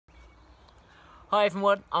Hi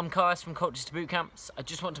everyone, I'm Kais from Colchester Boot Camps. I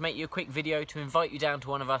just want to make you a quick video to invite you down to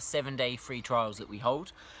one of our 7-day free trials that we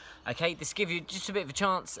hold. Okay, this gives you just a bit of a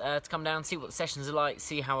chance to come down, see what the sessions are like,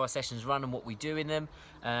 see how our sessions run and what we do in them,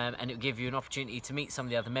 and it'll give you an opportunity to meet some of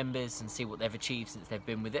the other members and see what they've achieved since they've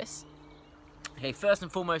been with us. Okay, first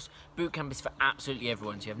and foremost, boot camp is for absolutely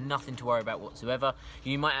everyone, so you have nothing to worry about whatsoever.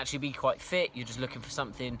 You might actually be quite fit, you're just looking for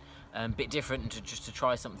something a bit different and just to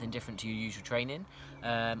try something different to your usual training.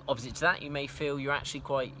 Opposite to that, you may feel you're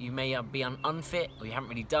actually you may be unfit, or you haven't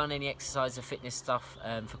really done any exercise or fitness stuff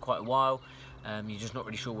for quite a while. You're just not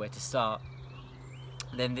really sure where to start.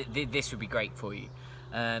 Then this would be great for you.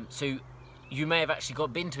 So you may have actually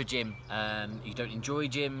been to a gym, you don't enjoy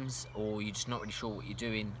gyms, or you're just not really sure what you're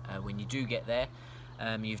doing when you do get there.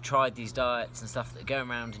 You've tried these diets and stuff that are going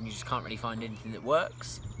around and you just can't really find anything that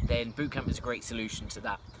works. Then boot camp is a great solution to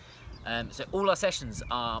that. So all our sessions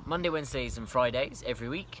are Monday, Wednesdays and Fridays every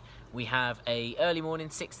week. We have a early morning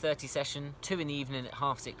 6:30 session, 2 in the evening at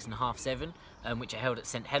 6:30 and 7:30, which are held at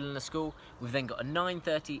St Helena School. We've then got a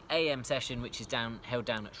 9:30 AM session, which is held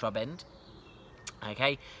down at Shrub End.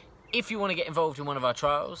 Okay, if you want to get involved in one of our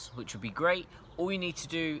trials, which would be great, all you need to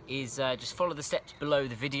do is just follow the steps below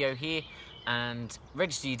the video here and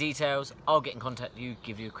register your details. I'll get in contact with you,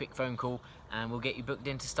 give you a quick phone call, and we'll get you booked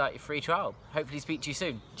in to start your free trial. Hopefully speak to you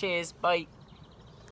soon. Cheers, bye.